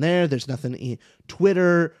nothing there. There's nothing in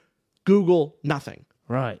Twitter, Google, nothing.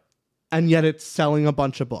 Right. And yet it's selling a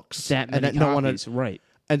bunch of books. That many copies, right.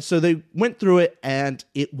 And so they went through it, and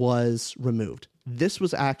it was removed. This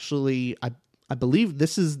was actually, I believe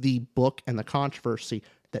this is the book and the controversy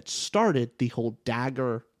that started the whole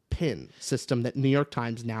dagger pin system that New York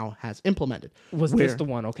Times now has implemented. Was this the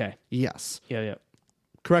one? Okay. Yes. Yeah.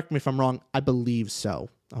 Correct me if I'm wrong. I believe so.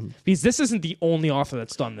 Because this isn't the only author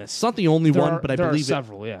that's done this. It's not the only one, but I believe there are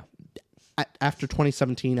several, yeah. After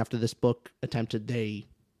 2017, after this book attempted, they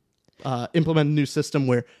implemented a new system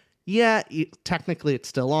where, technically it's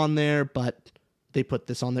still on there, but they put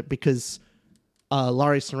this on there because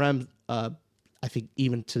Lani Sarem, I think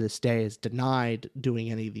even to this day, has denied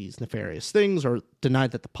doing any of these nefarious things or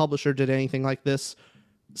denied that the publisher did anything like this.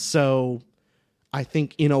 So I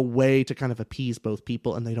think in a way to kind of appease both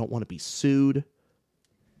people and they don't want to be sued,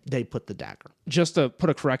 they put the dagger. Just to put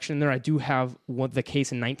a correction there, I do have the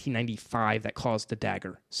case in 1995 that caused the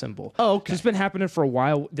dagger symbol. Oh, okay. So it's been happening for a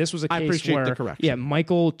while. This was a case I appreciate where, the correction.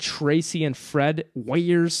 Michael Tracy and Fred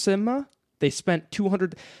Wiersima They spent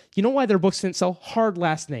 200. You know why their books didn't sell? Hard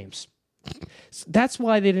last names. That's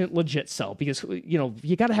why they didn't legit sell, because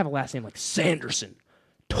you got to have a last name like Sanderson,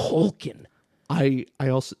 Tolkien. I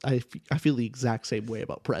feel the exact same way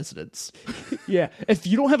about presidents. Yeah, if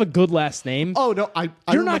you don't have a good last name, Oh no,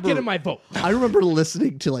 you're not getting my vote. I remember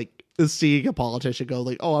listening to seeing a politician go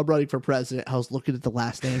oh, I'm running for president. I was looking at the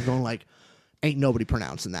last name going ain't nobody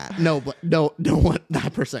pronouncing that. No one,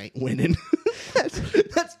 that person ain't winning.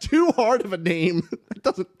 that's too hard of a name. It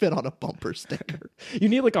doesn't fit on a bumper sticker. You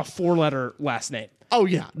need a 4-letter last name. Oh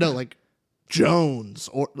yeah, no, Jones,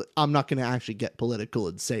 or I'm not going to actually get political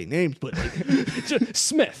and say names, but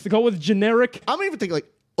Smith. Go with generic. I'm even thinking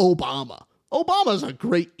Obama. Obama's a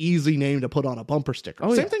great, easy name to put on a bumper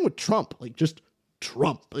sticker. Same thing with Trump. Just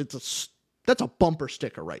Trump. That's a bumper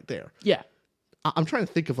sticker right there. Yeah. I'm trying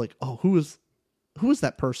to think of who is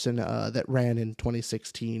that person that ran in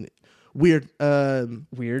 2016? Weird name.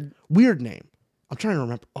 I'm trying to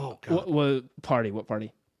remember. Oh god. What party?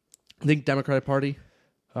 I think Democratic Party.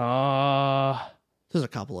 There's a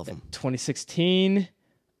couple of them. 2016.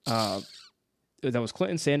 That was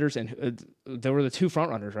Clinton, Sanders, and they were the two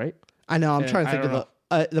front runners, right? I know. I'm trying to think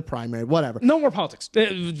of the primary. Whatever. No more politics.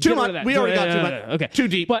 Too much. We already got too much. Okay. Too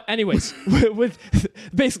deep. But anyways, with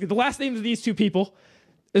basically the last names of these two people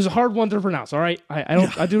is a hard one to pronounce. All right. I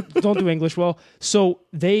don't do English well. So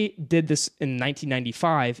they did this in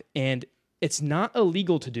 1995, and it's not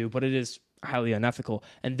illegal to do, but it is highly unethical.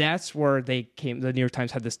 And that's where they came. The New York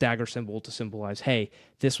Times had this dagger symbol to symbolize, hey,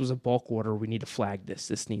 this was a bulk order. We need to flag this.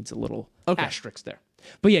 This needs a little asterisk there.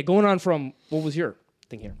 But yeah, going on from, what was your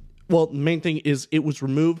thing here? Well, the main thing is it was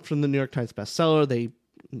removed from the New York Times bestseller.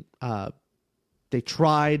 They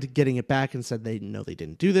tried getting it back and said they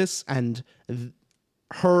didn't do this. And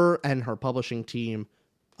her and her publishing team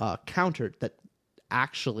countered that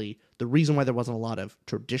actually the reason why there wasn't a lot of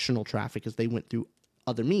traditional traffic is they went through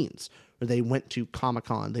other means, or they went to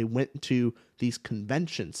Comic-Con, they went to these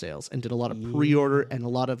convention sales and did a lot of pre-order and a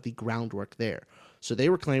lot of the groundwork there. So they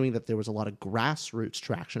were claiming that there was a lot of grassroots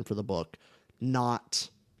traction for the book, not,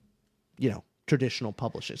 traditional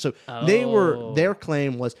publishing. So their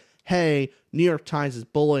claim was, hey, New York Times is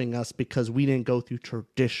bullying us because we didn't go through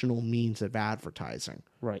traditional means of advertising.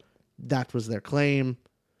 Right. That was their claim.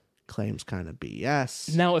 Claims kind of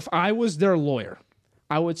BS. Now, if I was their lawyer,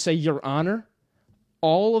 I would say, Your Honor,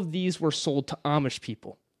 all of these were sold to Amish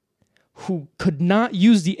people who could not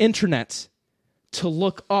use the internet to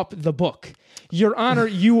look up the book. Your Honor,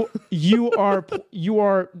 you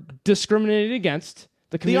are discriminated against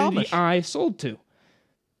the community I sold to.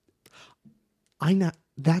 I know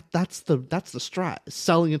that's the strat.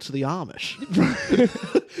 Selling it to the Amish.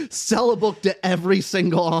 Sell a book to every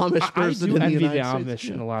single Amish person in the United States. I do envy the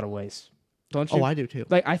Amish in a lot of ways. Don't you? Oh, I do too.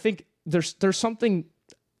 I think there's something.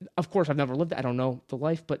 Of course, I've never lived it. I don't know the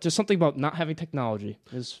life, but just something about not having technology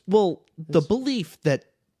is... Well, the belief that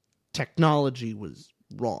technology was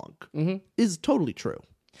wrong is totally true.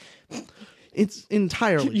 It's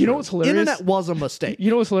entirely true. You know what's hilarious? Internet was a mistake. You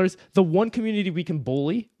know what's hilarious? The one community we can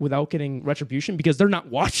bully without getting retribution because they're not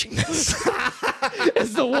watching this.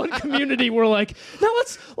 It's the one community we're like, no,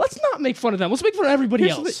 let's not make fun of them. Let's make fun of everybody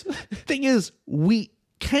else. The thing is, we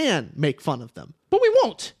can make fun of them. But we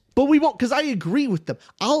won't. But we won't, because I agree with them.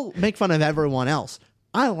 I'll make fun of everyone else.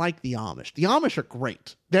 I like the Amish. The Amish are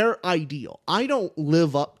great. They're ideal. I don't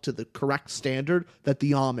live up to the correct standard that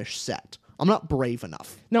the Amish set. I'm not brave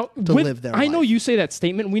enough to live their life. I know you say that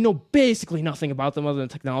statement. We know basically nothing about them other than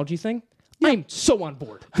the technology thing. Yeah. I'm so on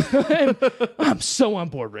board. I'm so on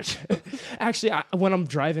board, Rich. Actually, when I'm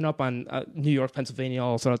driving up on New York, Pennsylvania,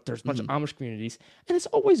 also there's a bunch of Amish communities, and it's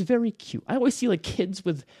always very cute. I always see kids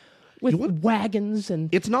with wagons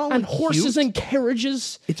and it's not and horses cute. And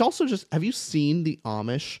carriages. It's also just, have you seen the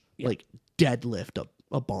Amish deadlift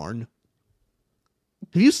a barn?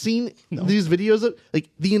 Have you seen these videos of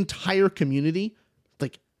the entire community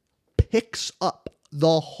picks up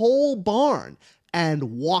the whole barn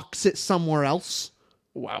and walks it somewhere else?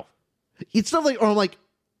 Wow. It's stuff or I'm like,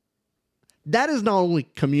 that is not only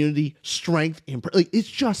community strength, it's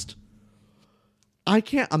just, I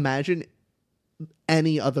can't imagine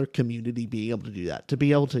any other community being able to do that, to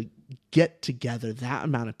be able to get together that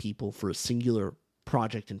amount of people for a singular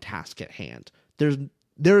project and task at hand.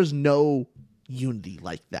 There is no unity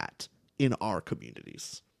like that in our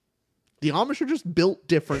communities. The Amish are just built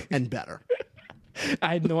different and better.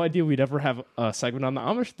 I had no idea we'd ever have a segment on the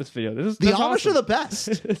Amish this video. The Amish are the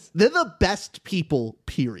best. They're the best people,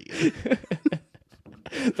 period.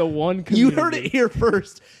 The one You community. heard it here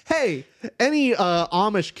first. Hey, any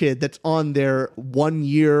Amish kid that's on their 1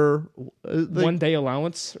 year... 1 day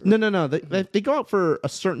allowance? No. They go out for a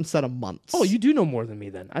certain set of months. Oh, you do know more than me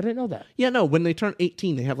then. I didn't know that. Yeah, no. When they turn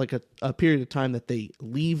 18, they have like a period of time that they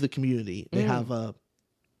leave the community. They have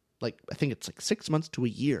I think it's like 6 months to a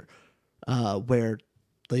year where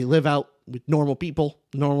they live out with normal people,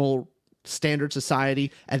 normal standard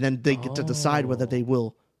society, and then they get to decide whether they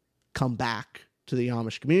will come back to the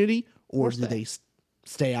Amish community or do they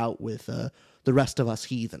stay out with the rest of us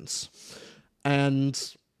heathens. And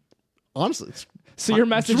honestly, so your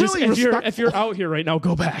message is really if you're out here right now,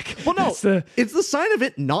 go back. Well, no, it's the sign of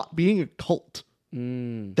it not being a cult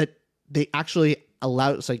that they actually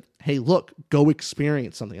allow. It's like, hey, look, go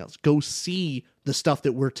experience something else. Go see the stuff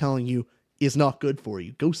that we're telling you is not good for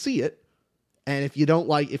you. Go see it. And if you don't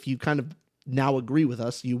if you kind of now agree with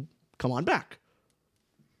us, you come on back.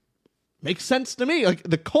 Makes sense to me. Like,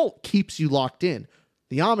 the cult keeps you locked in.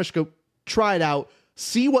 The Amish go try it out,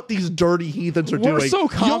 see what these dirty heathens are doing.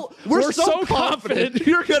 We're so confident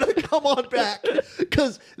you're going to come on back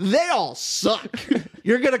because they all suck.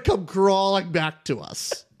 You're going to come crawling back to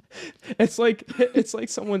us. It's like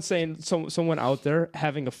someone saying, someone out there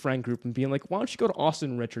having a friend group and being like, why don't you go to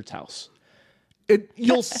Austin Richards' house?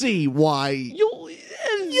 You'll see why. You'll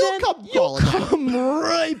come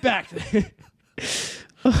right back.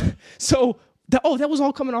 So that was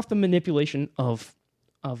all coming off the manipulation of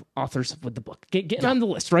authors with the book. Getting on the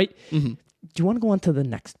list, right? Mm-hmm. Do you want to go on to the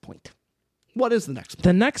next point? What is the next point?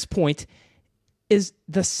 The next point is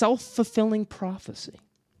the self-fulfilling prophecy.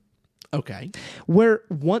 Okay. Where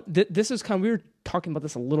this is we were talking about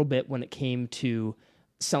this a little bit when it came to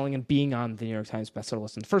selling and being on the New York Times bestseller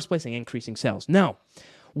list in the first place and increasing sales. Now,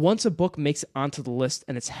 once a book makes it onto the list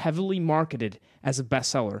and it's heavily marketed as a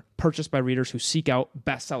bestseller, purchased by readers who seek out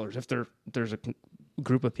bestsellers, if there's a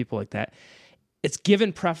group of people like that, it's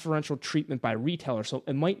given preferential treatment by retailers. So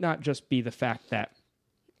it might not just be the fact that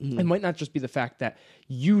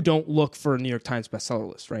you don't look for a New York Times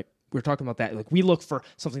bestseller list, right? We're talking about that. Like, we look for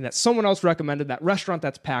something that someone else recommended, that restaurant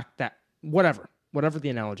that's packed, that whatever the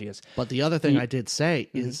analogy is. But the other thing I did say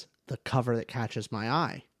is the cover that catches my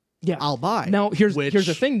eye. Yeah, I'll buy. Now, here's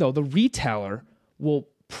the thing, though. The retailer will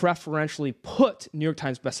preferentially put New York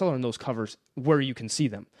Times bestseller in those covers where you can see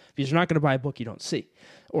them, because you're not going to buy a book you don't see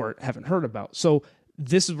or haven't heard about. So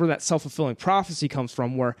this is where that self-fulfilling prophecy comes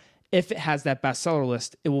from, where if it has that bestseller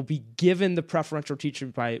list, it will be given the preferential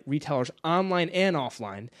treatment by retailers online and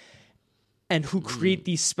offline, and who create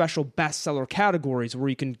these special bestseller categories where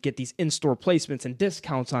you can get these in-store placements and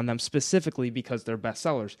discounts on them specifically because they're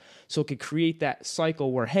bestsellers. So it could create that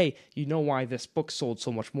cycle where, hey, you know why this book sold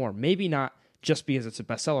so much more? Maybe not just because it's a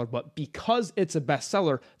bestseller, but because it's a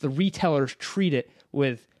bestseller, the retailers treat it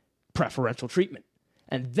with preferential treatment.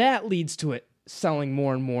 And that leads to it selling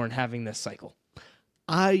more and more and having this cycle.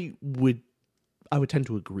 I would tend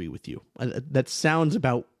to agree with you. That sounds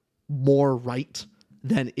about more right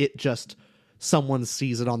than it just... someone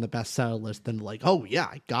sees it on the bestseller list and like, oh yeah,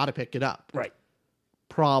 I gotta pick it up. Right.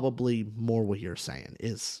 Probably more what you're saying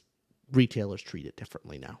is retailers treat it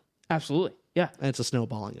differently now. Absolutely. Yeah. And it's a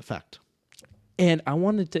snowballing effect. And I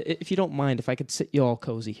wanted to, if you don't mind, if I could sit you all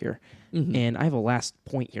cozy here. Mm-hmm. And I have a last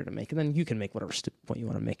point here to make, and then you can make whatever point you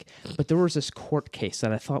want to make. But there was this court case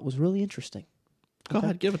that I thought was really interesting. Go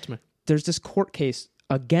ahead, give it to me. There's this court case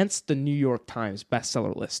against the New York Times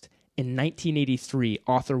bestseller list. In 1983,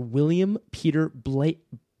 author William Peter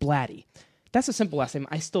Blatty. That's a simple last name.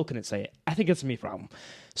 I still couldn't say it. I think it's a me problem.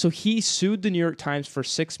 So he sued the New York Times for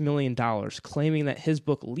 $6 million, claiming that his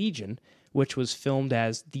book Legion, which was filmed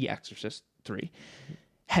as The Exorcist 3,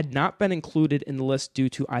 had not been included in the list due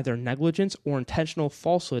to either negligence or intentional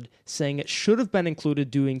falsehood, saying it should have been included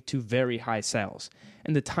due to very high sales.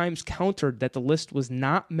 And the Times countered that the list was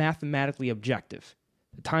not mathematically objective.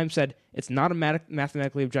 The Times said it's not a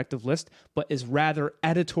mathematically objective list, but is rather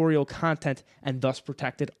editorial content and thus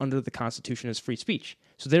protected under the Constitution as free speech.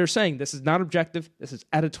 So they're saying this is not objective, this is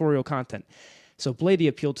editorial content. So Blatty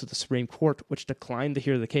appealed to the Supreme Court, which declined to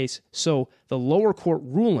hear the case. So the lower court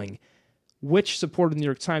ruling, which supported the New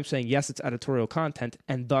York Times, saying yes, it's editorial content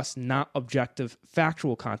and thus not objective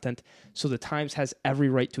factual content. So the Times has every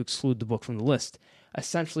right to exclude the book from the list,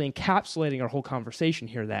 essentially encapsulating our whole conversation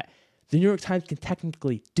here that the New York Times can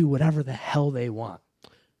technically do whatever the hell they want.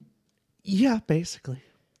 Yeah, basically.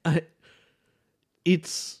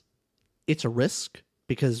 It's a risk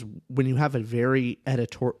because when you have a very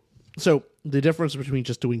editorial... So the difference between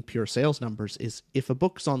just doing pure sales numbers is if a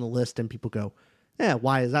book's on the list and people go,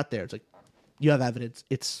 why is that there? It's like, you have evidence.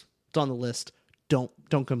 It's on the list. Don't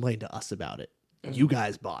complain to us about it. You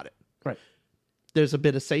guys bought it. Right. there's a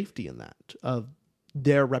bit of safety in that, of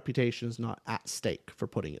their reputation is not at stake for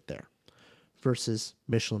putting it there, versus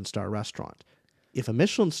Michelin star restaurant. If a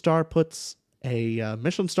Michelin star puts a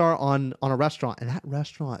Michelin star on a restaurant and that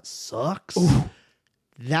restaurant sucks,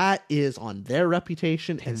 that is on their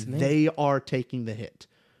reputation and they are taking the hit.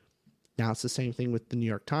 Now it's the same thing with the New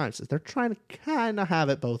York Times. They're trying to kind of have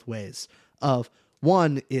it both ways. Of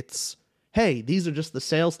one, it's, hey, these are just the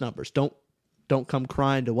sales numbers. Don't come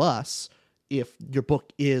crying to us if your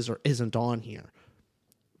book is or isn't on here.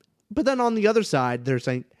 But then on the other side, they're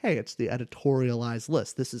saying, hey, it's the editorialized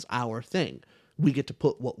list. This is our thing. We get to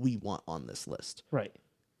put what we want on this list. Right.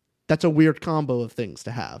 That's a weird combo of things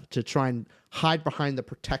to have, to try and hide behind the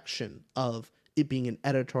protection of it being an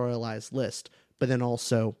editorialized list, but then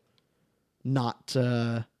also not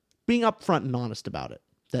being upfront and honest about it.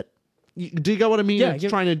 Do you get what I mean? Yeah, it's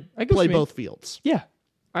trying to play both fields. Yeah,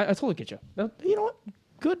 I totally get you. Now, you know what?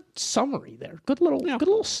 Good summary there. Good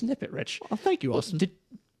little snippet, Rich. Well, thank you, Austin.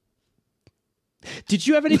 Did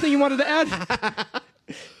you have anything you wanted to add?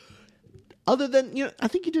 Other than, I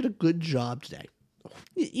think you did a good job today.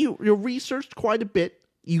 You researched quite a bit.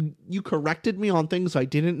 You corrected me on things I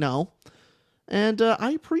didn't know. And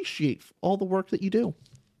I appreciate all the work that you do.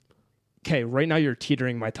 Okay, right now you're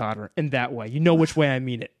teetering my totter in that way. You know which way I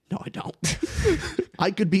mean it. No, I don't.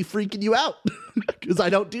 I could be freaking you out because I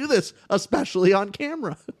don't do this, especially on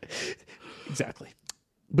camera. Exactly.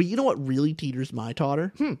 But you know what really teeters my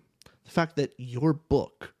totter? The fact that your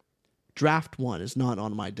book, Draft 1, is not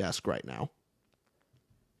on my desk right now.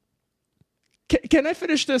 Can I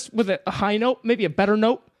finish this with a high note, maybe a better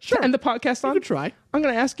note? Sure. To end the podcast on? You can try. I'm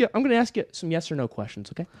going to ask you some yes or no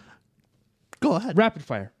questions, okay? Go ahead. Rapid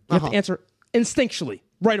fire. You have to answer instinctually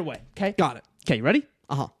right away, okay? Got it. Okay, you ready?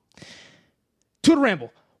 Uh-huh. To the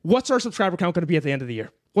Ramble, what's our subscriber count going to be at the end of the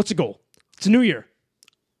year? What's the goal? It's a new year.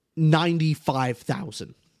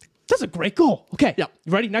 95,000. That's a great goal. Okay. Yeah.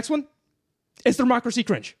 You ready? Next one? Is democracy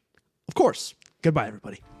cringe? Of course. Goodbye,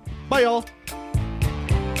 everybody. Bye, y'all.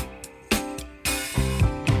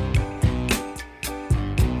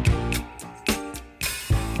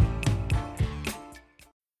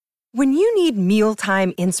 When you need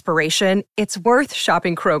mealtime inspiration, it's worth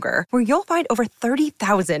shopping Kroger, where you'll find over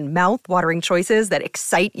 30,000 mouth-watering choices that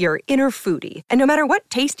excite your inner foodie. And no matter what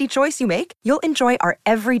tasty choice you make, you'll enjoy our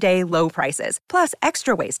everyday low prices, plus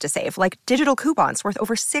extra ways to save, like digital coupons worth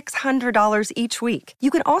over $600 each week. You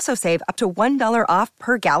can also save up to $1 off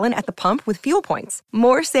per gallon at the pump with fuel points.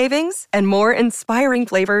 More savings and more inspiring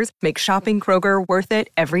flavors make shopping Kroger worth it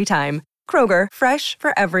every time. Kroger, fresh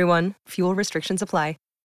for everyone. Fuel restrictions apply.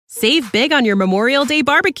 Save big on your Memorial Day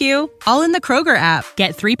barbecue, all in the Kroger app.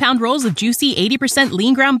 Get 3-pound rolls of juicy 80%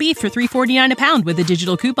 lean ground beef for $3.49 a pound with a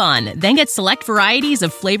digital coupon. Then get select varieties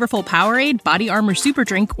of flavorful Powerade, Body Armor Super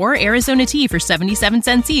Drink, or Arizona tea for 77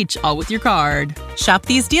 cents each, all with your card. Shop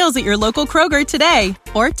these deals at your local Kroger today,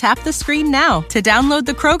 or tap the screen now to download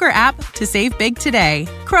the Kroger app to save big today.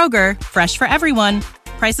 Kroger, fresh for everyone.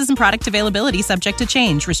 Prices and product availability subject to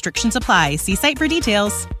change. Restrictions apply. See site for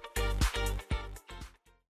details.